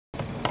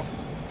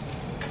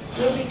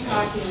we'll be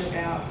talking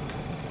about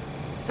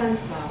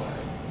Sunflower,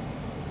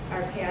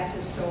 our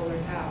passive solar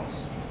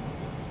house.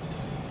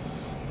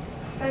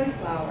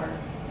 Sunflower,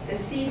 the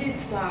seeded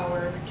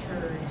flower,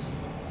 turns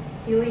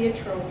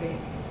heliotropic,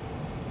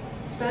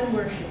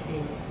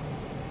 sun-worshipping,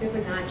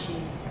 Fibonacci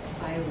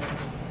spiral.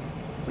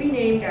 We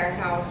named our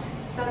house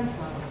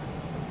Sunflower,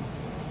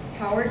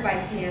 powered by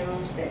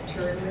panels that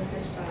turn with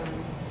the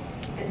sun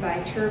and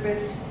by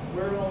turbines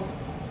whirled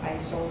by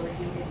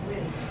solar-heated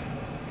wind.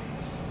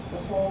 The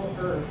whole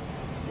earth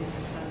is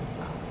a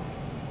sunflower.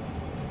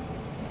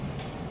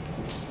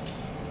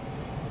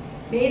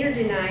 Maynard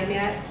and I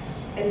met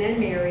and then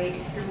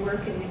married through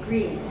work in the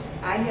Greens.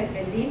 I had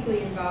been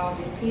deeply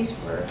involved in peace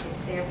work in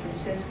San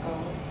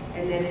Francisco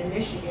and then in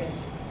Michigan.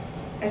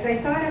 As I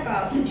thought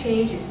about the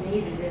changes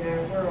needed in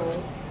our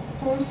world,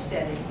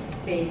 homesteading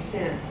made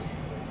sense.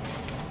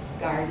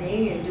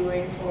 Gardening and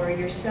doing for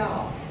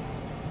yourself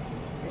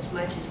as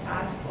much as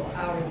possible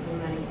out of the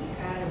money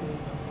economy.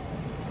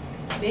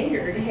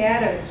 Maynard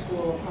had a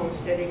school of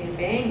homesteading in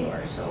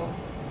Bangor, so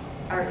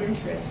our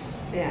interests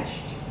meshed.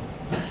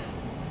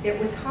 It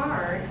was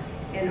hard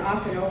and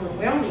often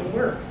overwhelming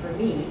work for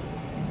me,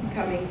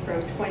 coming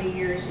from 20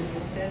 years in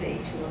the city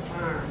to a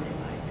farm in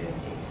my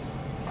 50s.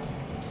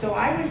 So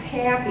I was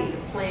happy to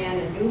plan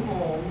a new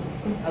home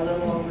a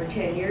little over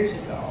 10 years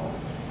ago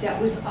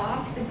that was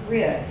off the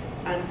grid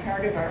on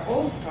part of our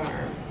old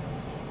farm.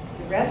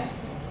 The rest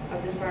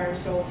of the farm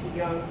sold to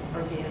young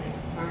organic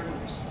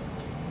farmers.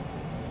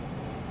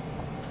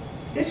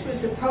 This was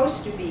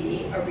supposed to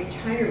be a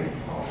retirement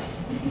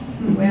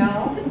home.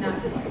 Well, not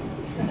quite.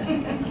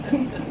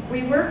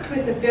 We worked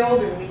with a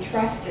builder we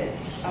trusted,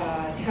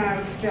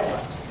 Tom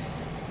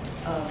Phillips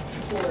of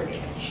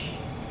Portage.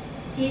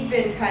 He'd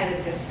been kind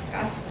of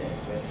disgusted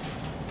with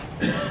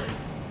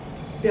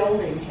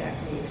building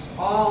techniques,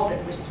 all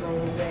that was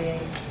thrown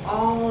away,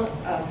 all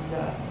of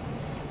the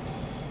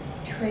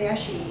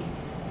trashy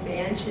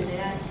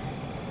mansionettes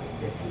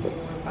that people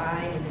were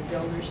buying, and the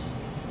builders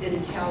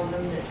didn't tell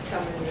them that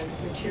some of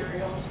the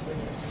materials were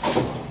just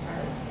falling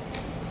apart.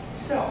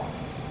 So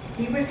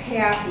he was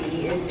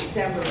happy in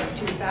December of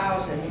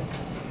 2000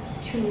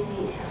 to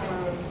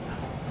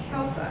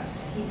help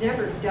us. He'd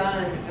never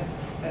done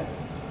a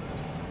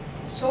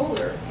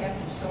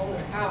passive solar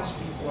house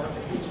before,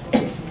 but he was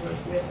willing to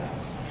work with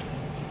us.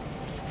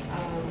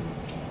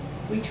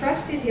 We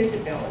trusted his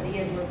ability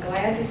and were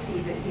glad to see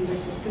that he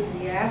was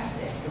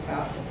enthusiastic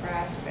about the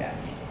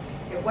prospect.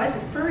 It was a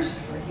first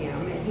for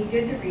him, and he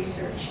did the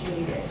research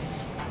needed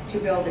to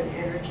build an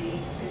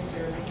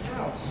energy-conserving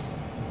house.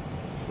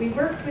 We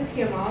worked with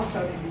him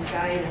also to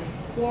design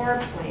a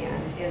floor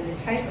plan and the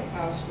type of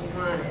house we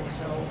wanted,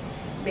 so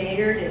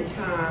Maynard and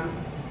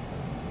Tom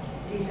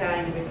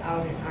designed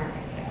without an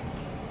architect,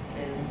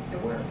 and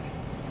it worked.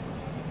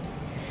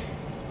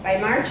 By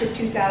March of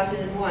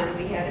 2001,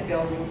 we had a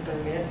building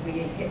permit. We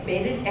had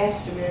made an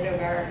estimate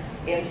of our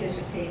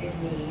anticipated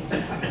needs,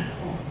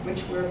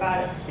 which were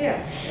about a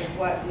fifth of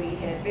what we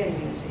had been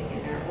using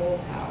in our old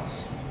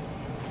house.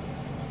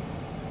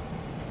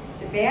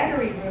 The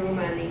battery room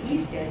on the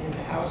east end of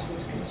the house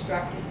was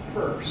constructed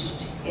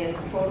first, and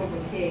the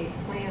photovoltaic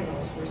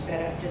panels were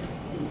set up just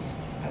east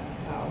of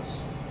the house.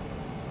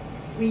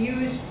 We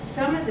used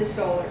some of the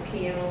solar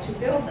panel to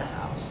build the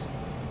house.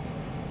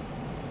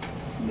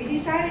 We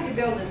decided to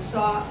build a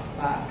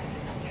softbox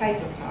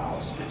type of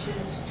house, which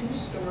is 2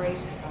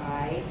 stories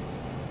high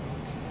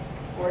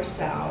or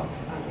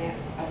south on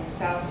the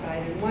south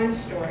side and 1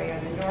 story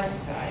on the north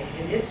side,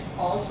 and it's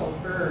also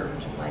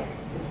bermed like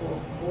the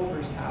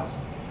Wolver's house.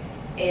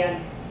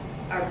 And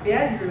our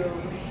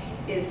bedroom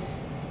is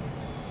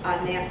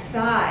on that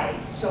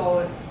side,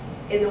 so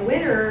in the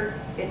winter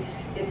it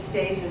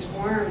stays as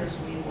warm as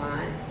we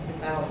want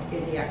without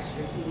any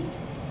extra heat.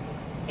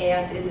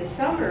 And in the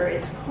summer,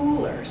 it's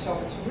cooler, so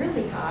if it's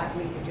really hot,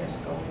 we can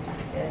just go into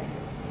the bedroom.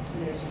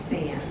 And there's a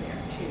fan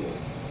there, too.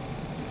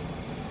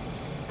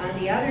 On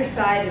the other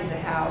side of the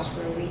house,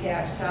 where we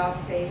have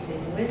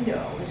south-facing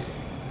windows,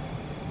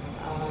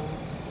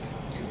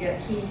 to get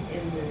heat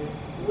in the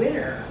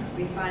winter,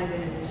 we find that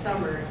in the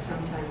summer, it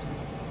sometimes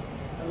is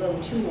a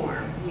little too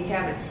warm. We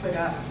haven't put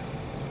up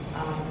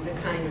the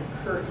kind of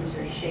curtains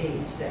or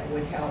shades that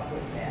would help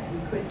with that. We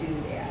could do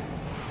that.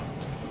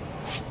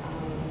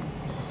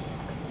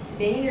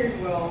 Maynard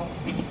will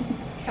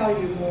tell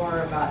you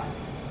more about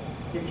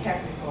the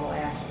technical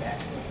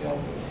aspects of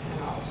building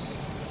a house.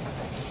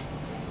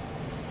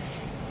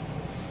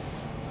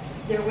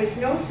 There was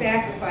no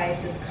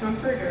sacrifice of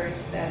comfort or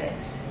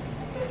aesthetics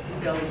in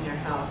building our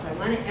house. I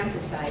want to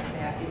emphasize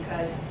that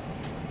because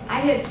I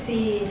had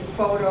seen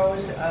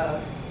photos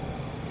of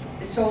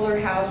the solar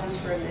houses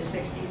from the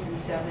 60s and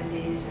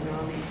 70s, and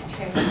all these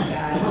tech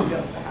guys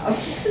built the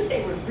houses.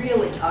 They were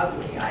really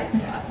ugly, I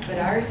thought, but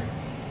ours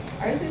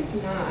is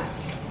not.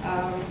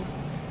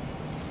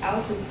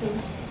 Out the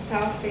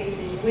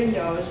south-facing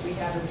windows, we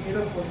have a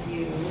beautiful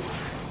view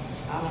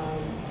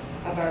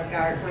of our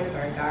one of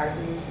our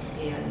gardens,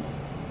 and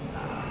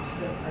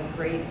a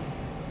great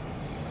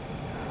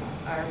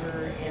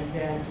arbor, and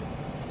then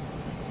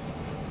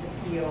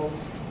the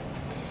fields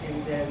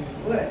and then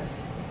the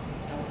woods.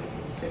 So we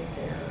can sit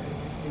there and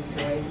just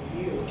enjoy the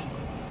view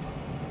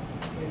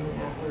when we're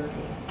not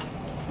working.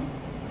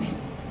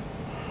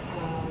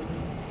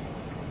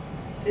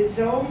 The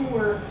zone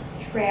work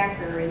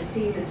tracker and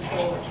Siemens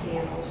solar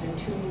panels and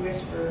 2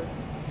 Whisper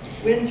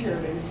wind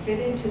turbines fit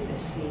into the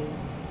scene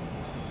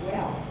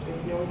well,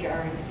 with no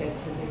jarring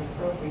sense of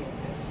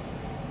inappropriateness.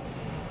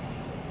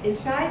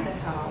 Inside the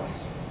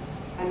house,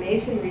 a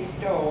masonry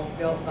stove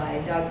built by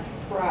Doug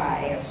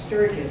Fry of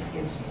Sturgis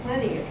gives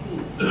plenty of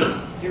heat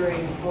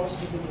during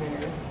most of the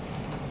winter,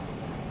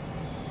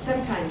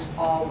 sometimes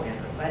all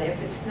winter, but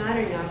if it's not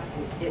enough,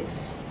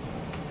 it's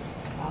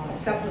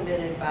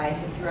supplemented by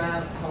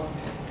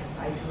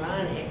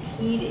hydronic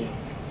heating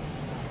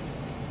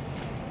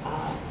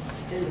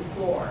in the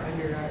floor,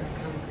 under our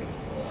concrete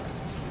floor.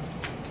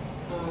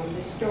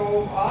 The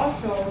stove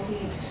also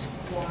heats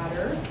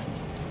water,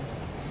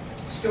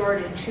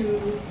 stored in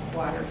 2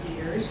 water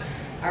heaters.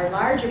 Our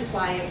large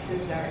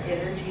appliances are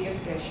energy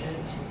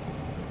efficient.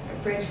 A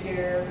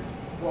Frigidaire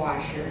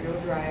washer, no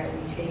dryer.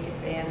 We take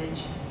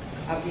advantage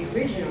of the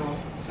original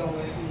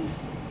solar heat,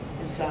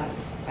 the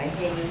sun's, by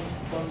hanging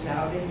clothes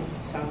out in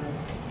summer.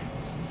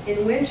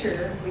 In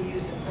winter, we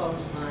use a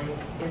clothesline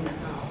in the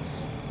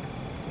house.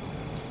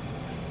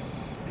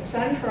 A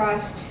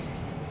Sunfrost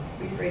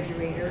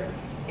refrigerator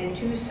and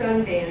 2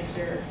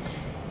 Sundancer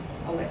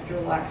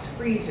Electrolux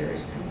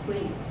freezers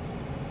complete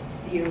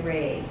the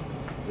array.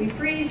 We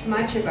freeze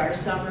much of our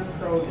summer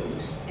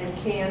produce and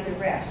can the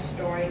rest,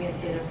 storing it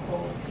in a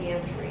cold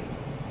pantry.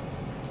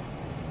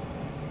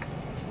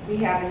 We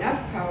have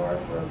enough power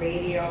for a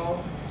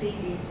radio,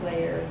 CD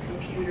player,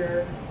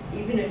 computer,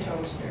 even a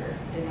toaster,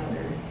 and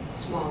other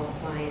small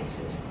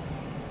appliances.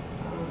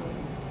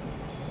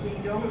 We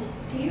don't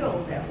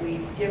feel that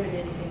we've given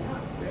anything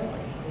up,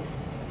 really.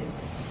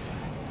 It's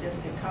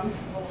just a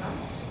comfortable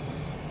house.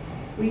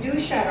 We do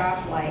shut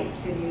off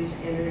lights and use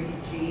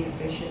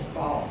energy-efficient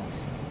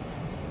bulbs.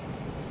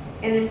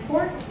 An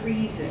important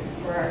reason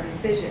for our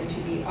decision to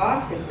be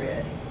off the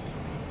grid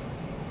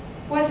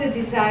was a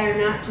desire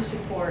not to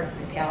support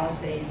the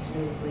Palisades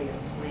nuclear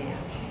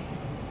plant.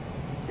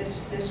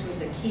 This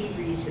was a key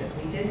reason.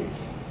 We didn't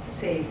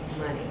save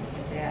money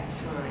at that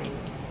time.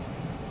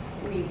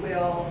 We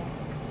will,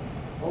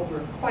 over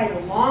quite a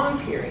long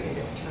period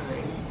of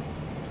time,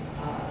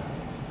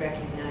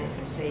 recognize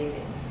the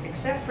savings,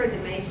 except for the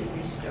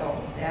masonry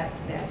stove.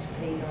 That's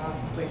paid off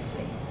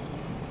quickly.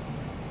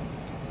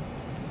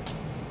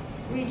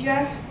 We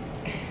just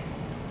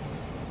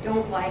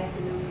don't like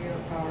the nuclear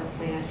power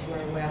plant to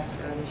our west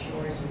on the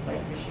shores of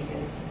Lake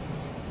Michigan.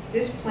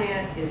 This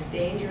plant is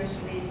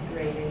dangerously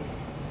degraded,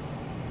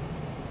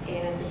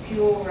 and the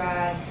fuel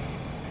rods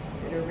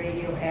that are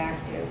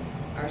radioactive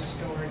are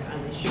stored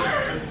on the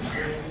shifting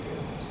sand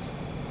dunes.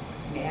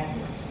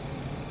 Madness.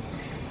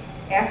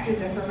 After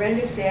the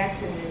horrendous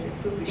accident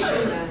at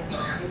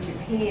Fukushima in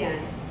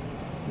Japan,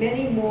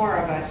 many more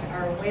of us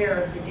are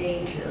aware of the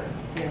danger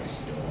next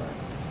door.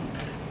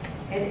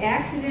 An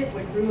accident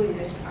would ruin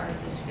this part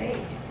of the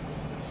state,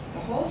 the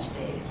whole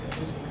state, if it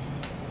was a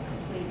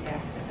complete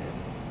accident,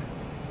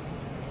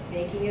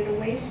 making it a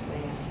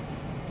wasteland.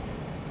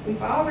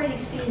 We've already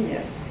seen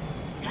this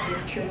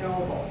with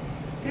Chernobyl.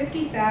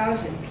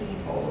 50,000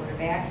 people were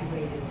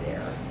evacuated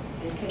there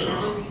and can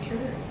never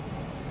return.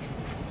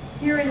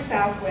 Here in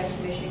southwest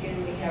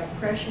Michigan, we have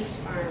precious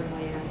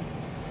farmland,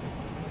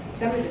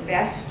 some of the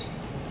best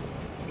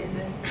in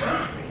the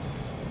country,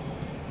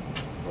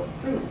 for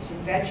fruits and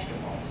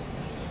vegetables.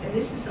 And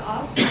this is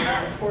also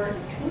an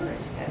important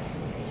tourist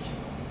destination.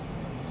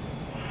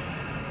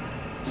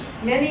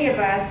 Many of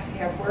us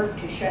have worked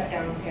to shut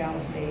down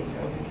Palisades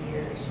over the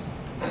years.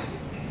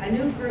 A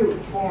new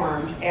group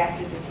formed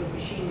after the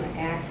Fukushima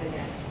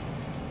accident.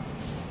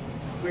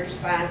 We're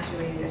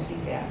sponsoring this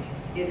event.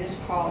 It is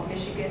called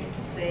Michigan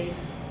Safe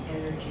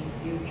Energy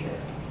Future.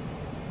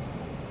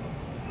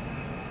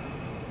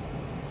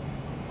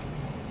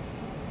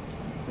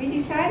 We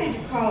decided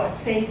to call it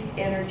Safe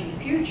Energy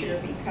Future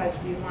because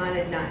we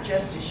wanted not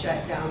just to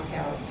shut down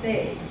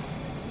Palisades,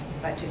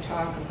 but to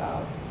talk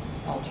about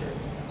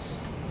alternatives.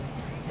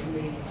 And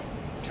we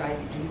tried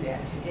to do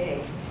that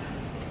today.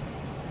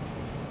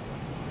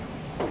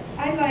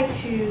 I'd like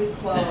to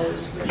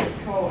close with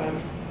a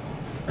poem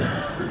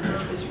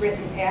which was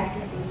written after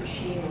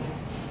Fukushima.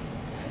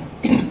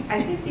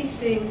 I think these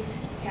things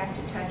have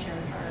to touch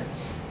our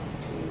hearts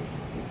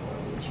before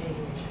we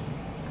change.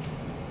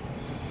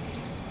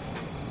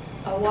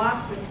 A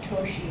walk with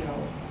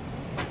Toshio.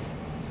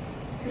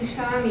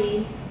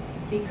 Tusami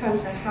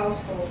becomes a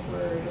household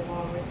word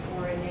along with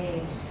foreign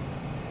names.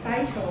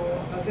 Saito,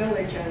 a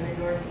village on the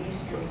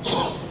northeastern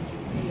coast of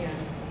Japan.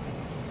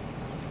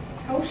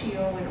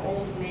 Toshio, an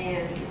old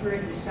man who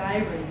heard the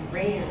siren,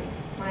 ran,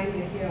 climbed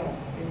the hill,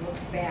 and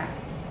looked back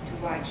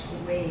to watch the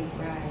wave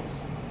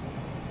rise.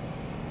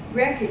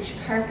 Wreckage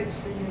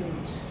carpets the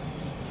news.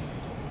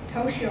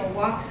 Toshio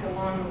walks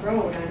along a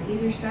road on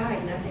either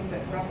side, nothing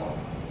but rubble.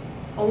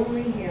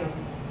 Only him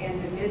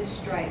and the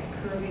mid-stripe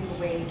curving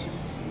away to the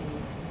sea.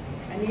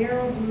 A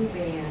narrow blue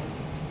band,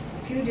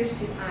 a few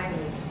distant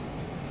islands,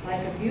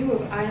 like a view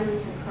of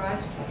islands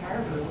across the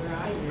harbor where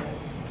I live.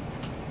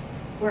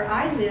 Where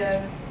I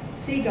live,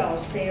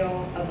 seagulls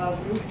sail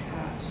above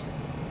rooftops.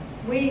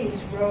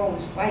 Wings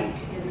rose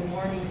white in the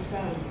morning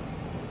sun.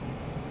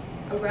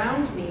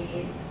 Around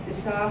me, the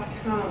soft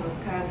hum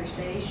of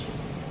conversation,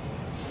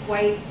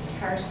 white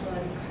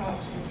porcelain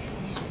cups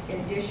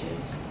and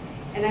dishes.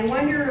 And I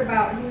wonder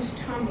about who's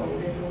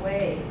tumbled in the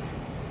wave,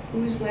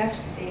 who's left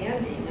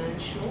standing on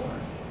shore.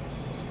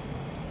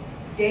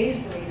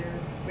 Days later,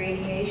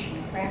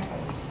 radiation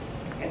crackles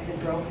at the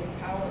broken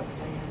power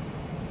plant.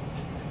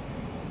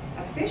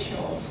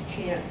 Officials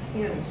chant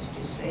hymns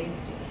to safety.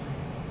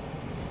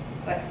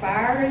 But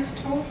far as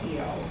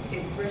Tokyo,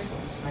 it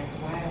bristles like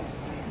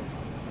wildfire.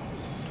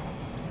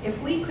 If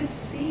we could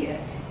see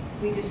it,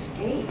 we'd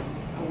escape,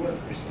 a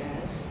worker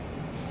says.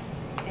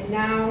 And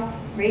now,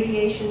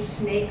 radiation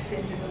snakes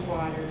into the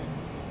water,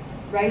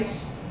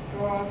 rice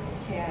straw for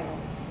cattle,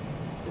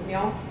 the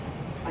milk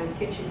on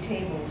kitchen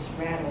tables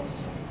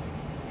rattles.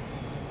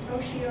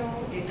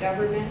 Toshio, did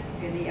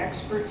the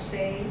experts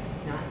say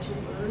not to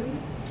worry?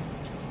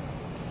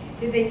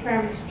 Did they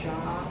promise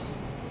jobs,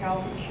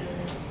 health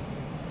insurance,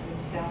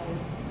 and selling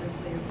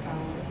nuclear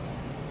power?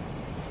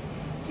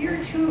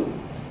 Here too,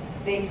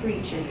 they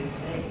preach it is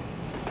safe.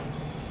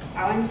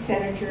 Our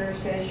senator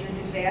says your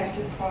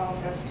disaster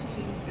calls us to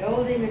keep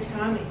building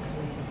atomic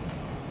plants.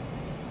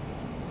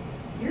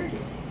 Your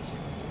disaster.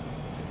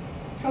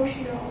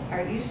 Toshio,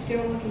 are you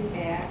still looking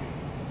back?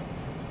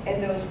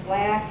 And those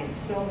black and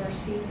silver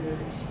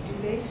seabirds, do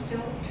they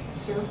still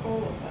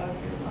circle above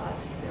your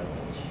lost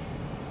village?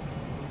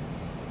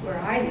 Where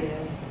I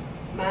live,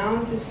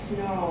 mounds of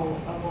snow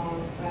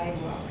along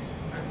sidewalks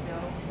are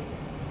melting.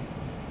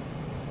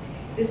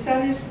 The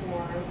sun is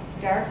warm,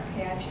 dark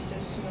patches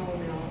of snow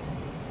melt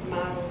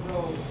model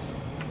roads.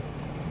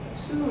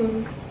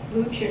 Soon,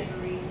 blue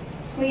chicory,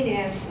 Queen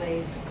Anne's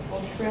lace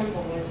will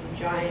tremble as the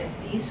giant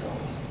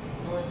diesels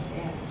run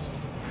past.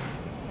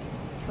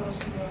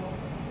 Toshio,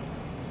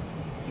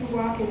 you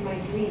walk in my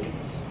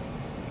dreams.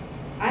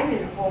 I'm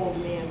an old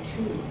man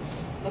too,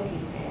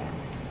 looking back,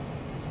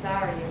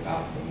 sorry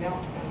about the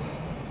meltdown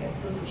at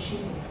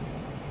Fukushima.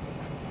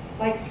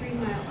 Like 3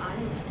 Mile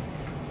Island,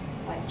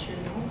 like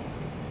Chernobyl.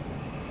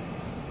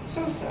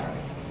 So sorry,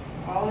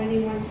 all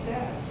anyone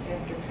says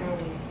after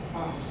counting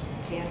costs,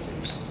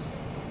 cancers,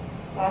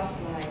 lost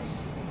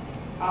lives.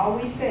 All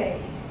we say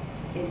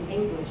in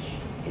English,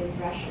 in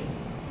Russian,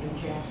 in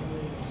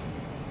Japanese.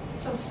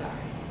 So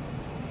sorry.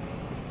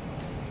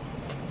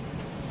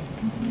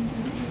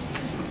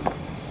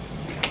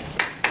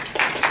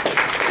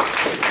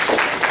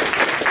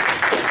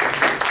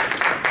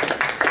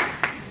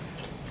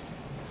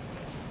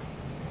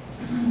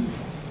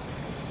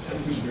 That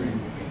was very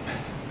moving.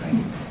 Thank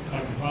you. I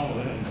can follow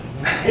that.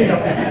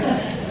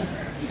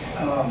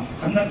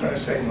 I'm not going to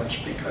say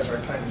much because our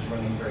time is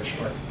running very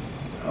short.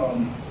 I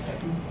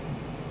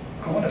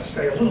want to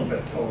say a little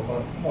bit, though,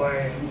 about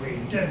why we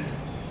did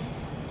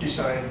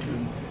decide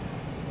to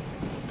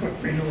put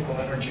renewable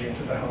energy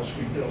into the house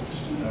we built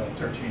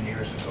 13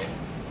 years ago.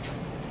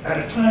 At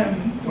a time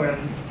when,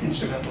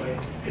 incidentally,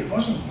 it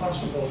wasn't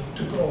possible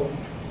to go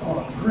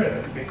on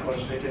grid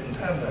because they didn't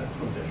have that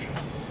provision.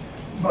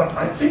 But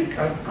I think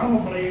I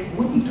probably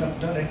wouldn't have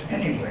done it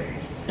anyway,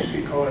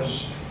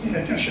 because in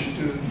addition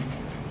to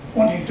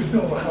wanting to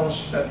build a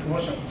house that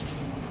wasn't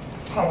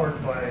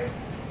powered by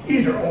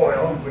either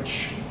oil,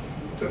 which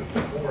the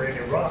war in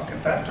Iraq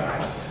at that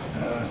time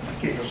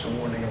gave us a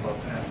warning about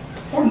that,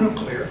 or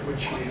nuclear,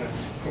 which we had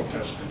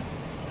protested.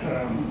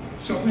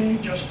 So we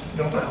just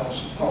built a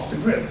house off the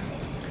grid,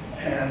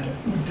 and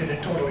we did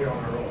it totally on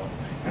our own.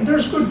 And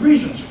there's good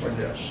reasons for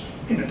this,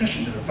 in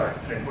addition to the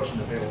fact that it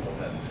wasn't available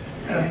then.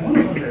 And one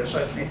of them is,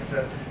 I think,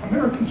 that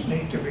Americans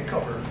need to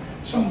recover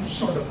some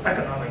sort of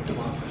economic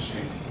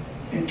democracy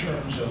in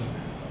terms of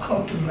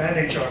how to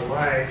manage our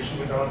lives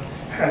without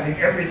having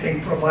everything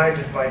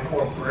provided by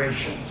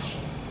corporations.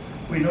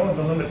 We know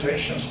the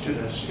limitations to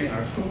this in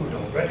our food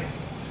already,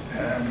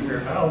 and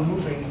we're now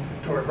moving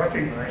toward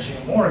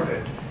recognizing more of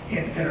it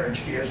in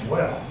energy as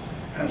well.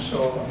 And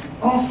so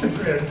off the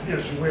grid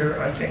is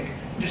where I think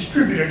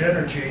distributed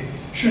energy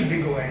should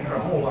be going a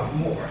whole lot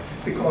more,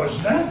 because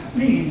that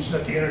means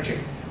that the energy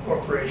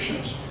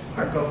corporations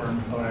are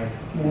governed by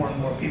more and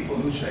more people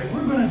who say,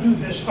 we're going to do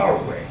this our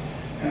way,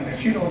 and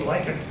if you don't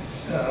like it,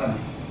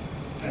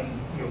 then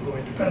you'll go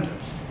independent.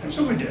 And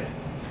so we did.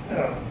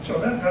 So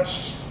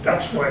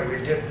that's why we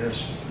did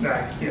this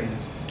back in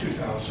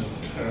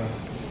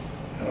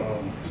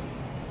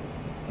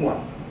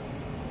 2001.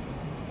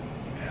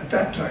 At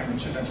that time,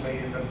 incidentally,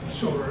 the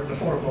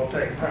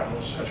photovoltaic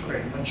panels, as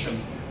Craig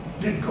mentioned,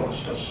 did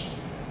cost us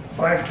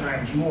 5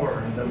 times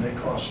more than they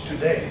cost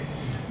today.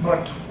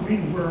 But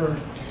we were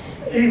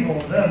able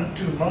then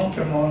to mount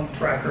them on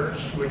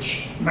trackers,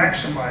 which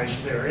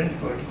maximized their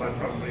input by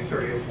probably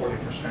 30 or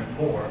 40%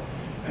 more.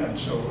 And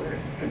so,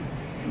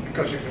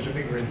 because it was a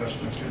bigger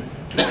investment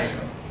to make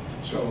them.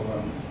 So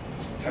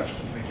that's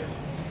what we did.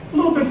 A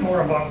little bit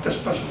more about the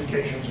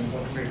specifications of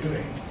what we're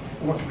doing,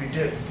 what we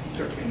did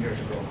 13 years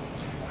ago.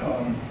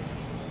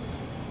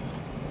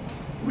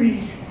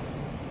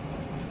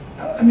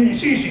 I mean,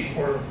 it's easy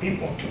for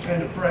people to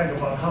kind of brag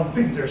about how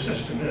big their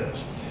system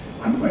is.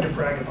 I'm going to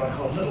brag about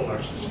how little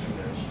our system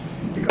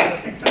is, because I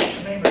think that's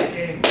the name of the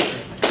game here.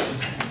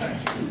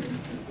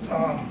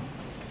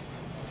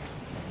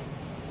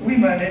 We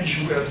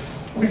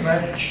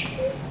manage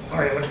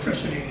our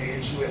electricity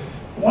needs with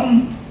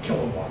 1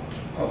 kilowatt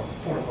of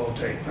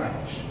photovoltaic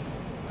panels.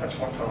 That's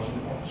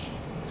 1,000 watts.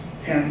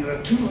 And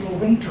the 2 little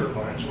wind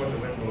turbines when the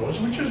wind blows,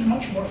 which is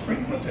much more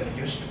frequent than it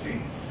used to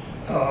be.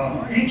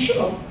 Each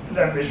of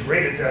them is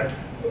rated at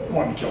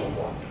 1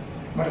 kilowatt.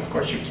 But of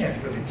course you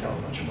can't really tell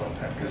much about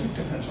that because it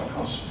depends on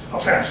how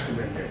fast the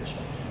wind is.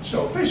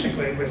 So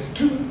basically with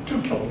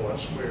 2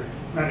 kilowatts we're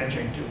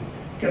managing to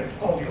get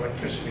all the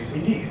electricity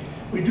we need.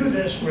 We do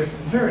this with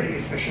very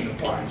efficient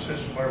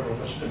appliances. Barbara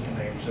listed the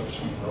names of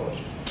some of those.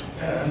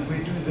 And we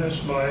do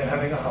this by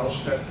having a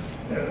house that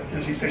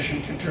is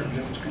efficient in terms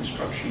of its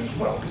construction as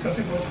well, because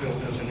it was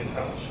built as a new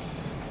house.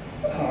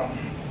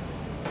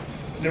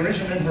 There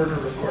is an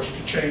inverter, of course,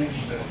 to change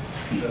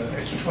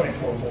it's a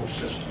 24-volt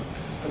system.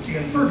 But the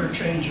inverter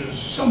changes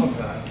some of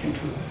that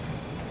into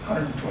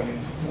 120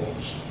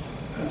 volts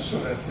so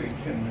that we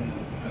can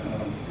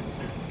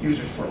use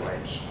it for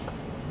lights.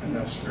 And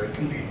that's very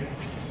convenient.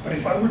 But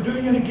if I were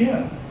doing it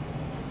again,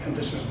 and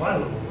this is my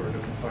little word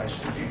of advice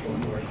to people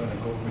who are going to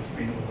go with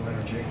renewable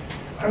energy,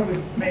 I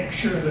would make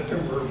sure that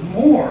there were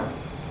more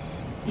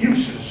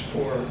uses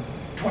for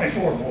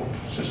 24-volt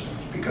systems,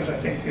 because I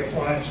think the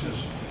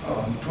appliances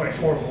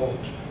 24-volt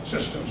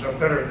systems are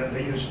better than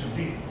they used to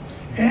be.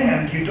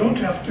 And you don't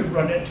have to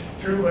run it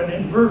through an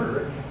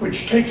inverter,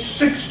 which takes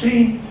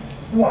 16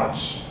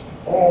 watts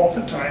all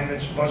the time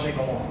it's buzzing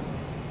along.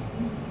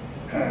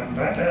 And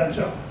that adds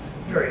up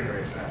very,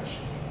 very fast.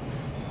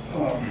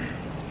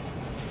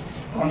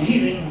 On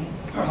heating,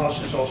 our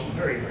house is also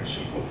very, very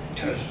simple. It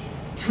has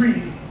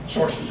 3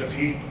 sources of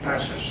heat: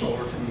 passive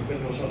solar from the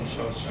windows on the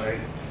south side,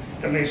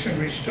 the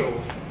masonry stove,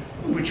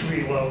 which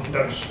we love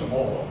best of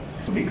all,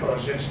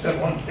 because it's the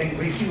one thing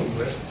we deal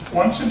with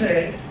once a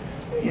day.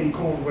 In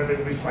cold weather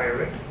we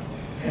fire it,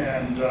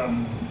 and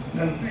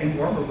then in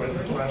warmer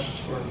weather it lasts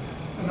for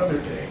another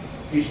day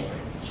easily,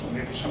 so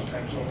maybe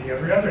sometimes only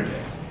every other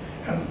day.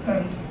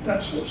 And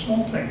that's a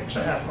small thing. It's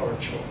a half-hour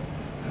chore.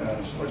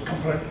 So it's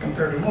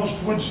compared to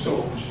most wood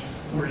stoves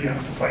where you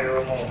have to fire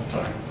them all the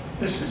time.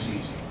 This is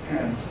easy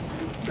and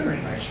very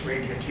nice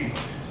radiant heat.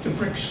 The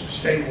bricks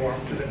stay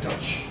warm to the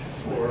touch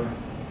for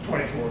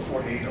 24,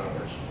 48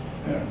 hours.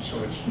 And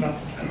so it's not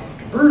enough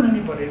to burn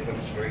anybody, but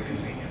it's very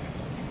convenient.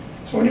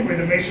 So anyway,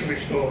 the masonry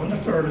stove, and the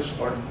third, as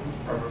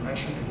Barbara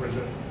mentioned, were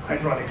the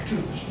hydraulic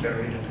tubes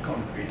buried in the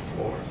concrete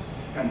floor.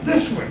 And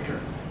this winter,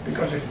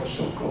 because it was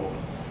so cold,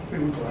 we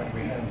were glad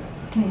we had them.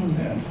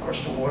 And of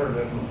course the water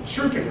that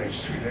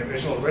circulates through them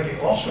is already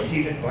also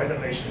heated by the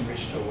masonry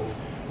stove,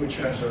 which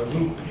has a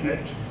loop in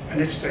it, and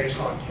it stays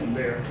hot in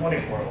there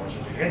 24 hours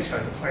a day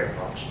inside the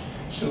firebox.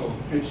 So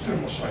it's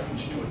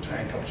thermosiphons to a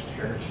tank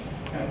upstairs,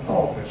 and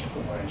always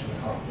provides with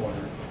hot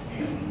water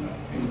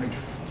in winter.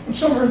 In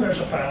summer there's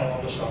a panel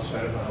on the south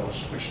side of the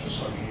house which the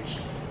sun heats,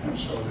 and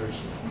so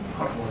there's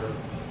hot water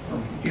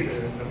from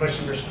either the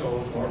masonry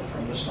stove or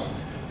from the sun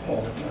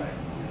all the time.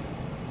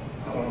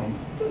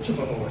 That's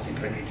about all I think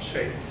I need to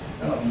say.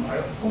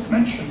 I'll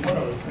mention one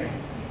other thing.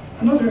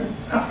 Another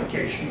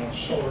application of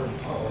solar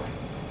power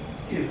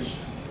is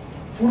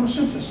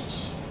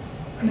photosynthesis.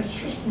 And it's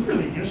just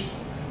really useful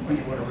when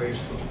you want to raise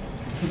food.